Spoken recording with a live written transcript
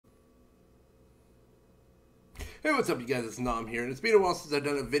Hey, what's up, you guys? It's Nom here, and it's been a while since I've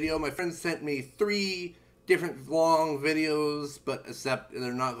done a video. My friend sent me 3 different long videos, but except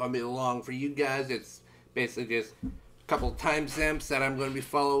they're not going to be long for you guys. It's basically just a couple timestamps that I'm going to be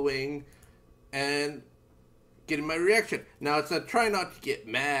following and getting my reaction. Now, it's a try not to get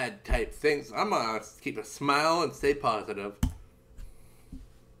mad type thing, so I'm going to keep a smile and stay positive. I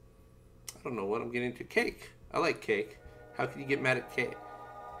don't know what I'm getting to. Cake. I like cake. How can you get mad at cake?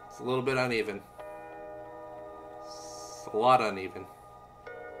 It's a little bit uneven. A lot uneven.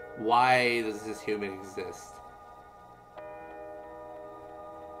 Why does this human exist?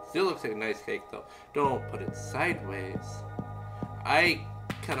 Still looks like a nice cake though. Don't put it sideways. Ay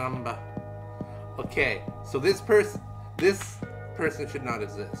caramba. Okay, so this person should not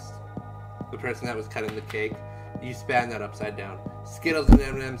exist. The person that was cutting the cake, you span that upside down. Skittles and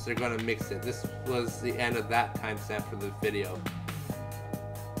M&Ms, they're gonna mix it. This was the end of that timestamp for the video.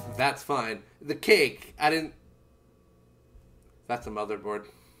 That's fine. The cake, that's a motherboard.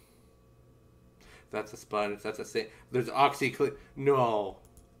 That's a sponge. That's a thing. There's OxyClean. No.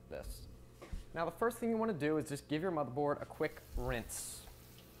 This. Now the first thing you want to do is just give your motherboard a quick rinse.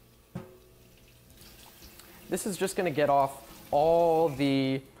 This is just going to get off all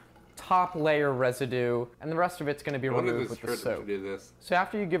the top layer residue, and the rest of it's going to be removed with the soap. Do this. So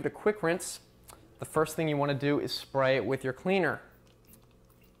after you give it a quick rinse, the first thing you want to do is spray it with your cleaner.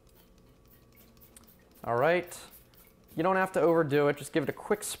 All right. You don't have to overdo it, just give it a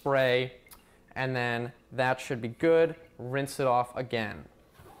quick spray, and then that should be good. Rinse it off again.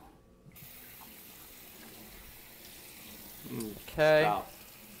 Okay. Stop.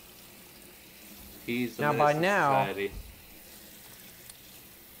 Now by now,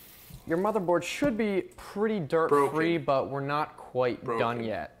 your motherboard should be pretty dirt-free, but we're not quite done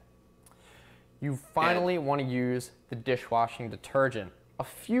yet. You finally want to use the dishwashing detergent. A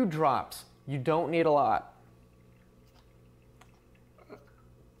few drops. You don't need a lot.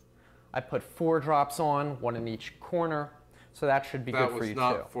 I put 4 drops on, 1 in each corner, so that should be good for you too.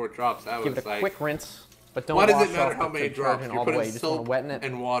 That was not 4 drops. That Give was it a quick rinse, but don't wash wash off the detergent all the way. Why does it matter how many drops? You're putting You just want to weten it.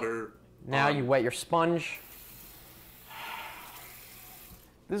 and water. Now you wet your sponge.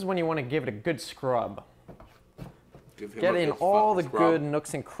 This is when you want to give it a good scrub. Get in all the good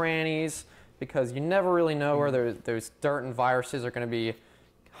nooks and crannies, because you never really know where those dirt and viruses are going to be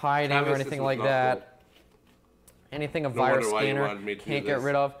hiding or anything like that. Anything a virus scanner can't get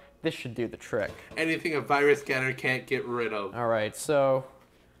rid of, this should do the trick. Anything a virus scanner can't get rid of. All right, so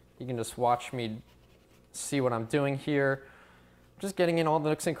you can just watch me see what I'm doing here. Just getting in all the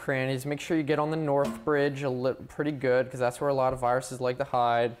nooks and crannies. Make sure you get on the north bridge pretty good, because that's where a lot of viruses like to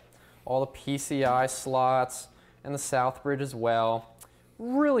hide. All the PCI slots and the south bridge as well.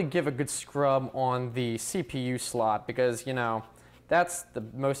 Really give a good scrub on the CPU slot, because, you know, that's the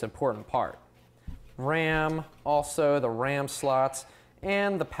most important part. RAM, also the RAM slots,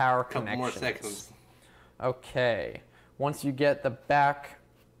 and the power connections. Couple more seconds. Okay, once you get the back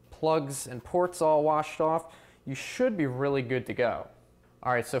plugs and ports all washed off, you should be really good to go.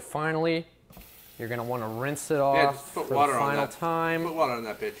 All right, so finally, you're gonna want to rinse it off for the final time. Put water on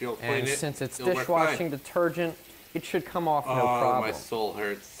that bitch. You'll clean it. And since it's dishwashing detergent, it should come off no problem. My soul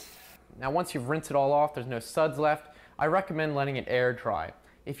hurts. Now, once you've rinsed it all off, there's no suds left. I recommend letting it air dry.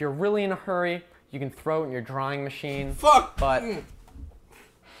 If you're really in a hurry, you can throw it in your drying machine. Fuck! But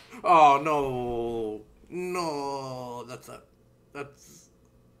oh no, no, that's a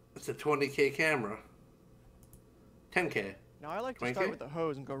 20K camera. 10K. Now I like to start with the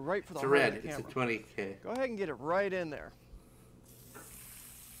hose and go right for the heart red. It's a 20K. Go ahead and get it right in there.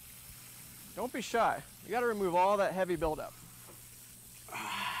 Don't be shy. You got to remove all that heavy buildup.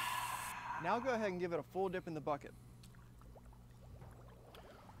 Now go ahead and give it a full dip in the bucket.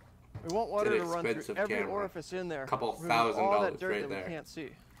 We want water to run through every orifice in there. Couple $1,000 all that dirt right that there. We can't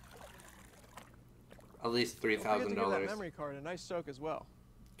see. At least $3,000. Don't forget to give that memory card a nice soak as well.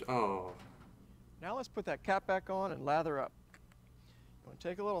 Oh. Now let's put that cap back on and lather up. You want to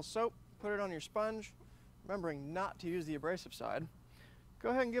take a little soap, put it on your sponge, remembering not to use the abrasive side. Go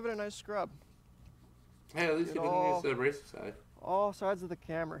ahead and give it a nice scrub. Hey, at least you didn't use the abrasive side. All sides of the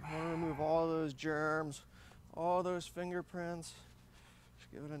camera. You want to remove all those germs, all those fingerprints.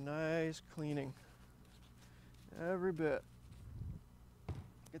 Just give it a nice cleaning. Every bit.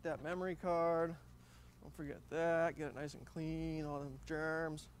 Get that memory card. Don't forget that. Get it nice and clean, all them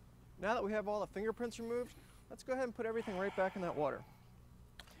germs. Now that we have all the fingerprints removed, let's go ahead and put everything right back in that water.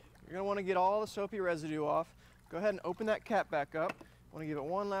 You're going to want to get all the soapy residue off. Go ahead and open that cap back up. Want to give it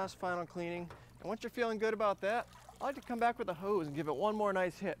one last final cleaning. And once you're feeling good about that, I like to come back with a hose and give it one more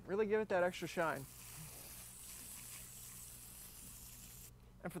nice hit. Really give it that extra shine.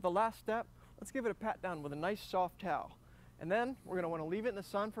 And for the last step, let's give it a pat down with a nice soft towel. And then we're going to want to leave it in the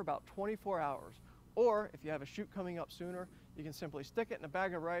sun for about 24 hours. Or if you have a shoot coming up sooner, you can simply stick it in a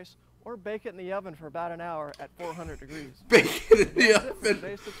bag of rice or bake it in the oven for about an hour at 400 degrees. Bake it in the That's it for oven.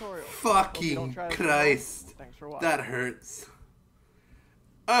 today's tutorial. Hope you Fucking don't try this at home. Christ. Thanks for watching. That hurts.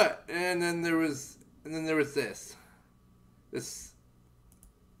 And then there was this. This.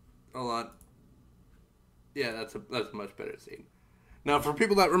 Hold on. Yeah, that's a much better scene. Now, for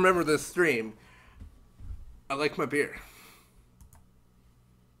people that remember this stream, I like my beer.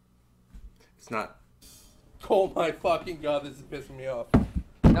 It's not. Oh my fucking god, this is pissing me off.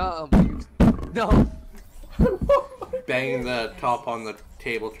 No, no. Banging the top on the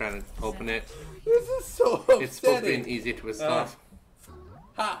table trying to open it. This is so upsetting. It's supposed to be an easy twist off.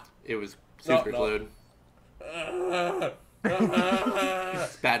 Ha! It was super No. glued.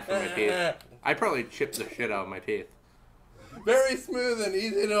 It's bad for my teeth. I probably chipped the shit out of my teeth. Very smooth and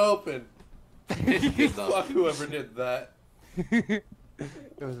easy to open. It's good though. Fuck whoever did that. It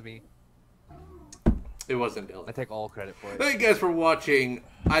was me. It wasn't Dylan. I take all credit for it. Thank you guys for watching.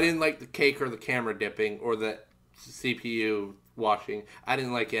 I didn't like the cake or the camera dipping or the CPU washing. I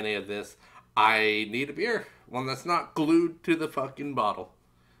didn't like any of this. I need a beer. One that's not glued to the fucking bottle.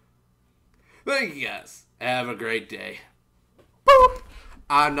 Thank you guys. Have a great day. Boop.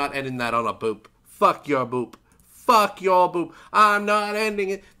 I'm not ending that on a boop. Fuck your boop. Fuck your boop. I'm not ending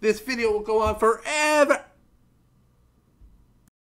it. This video will go on forever.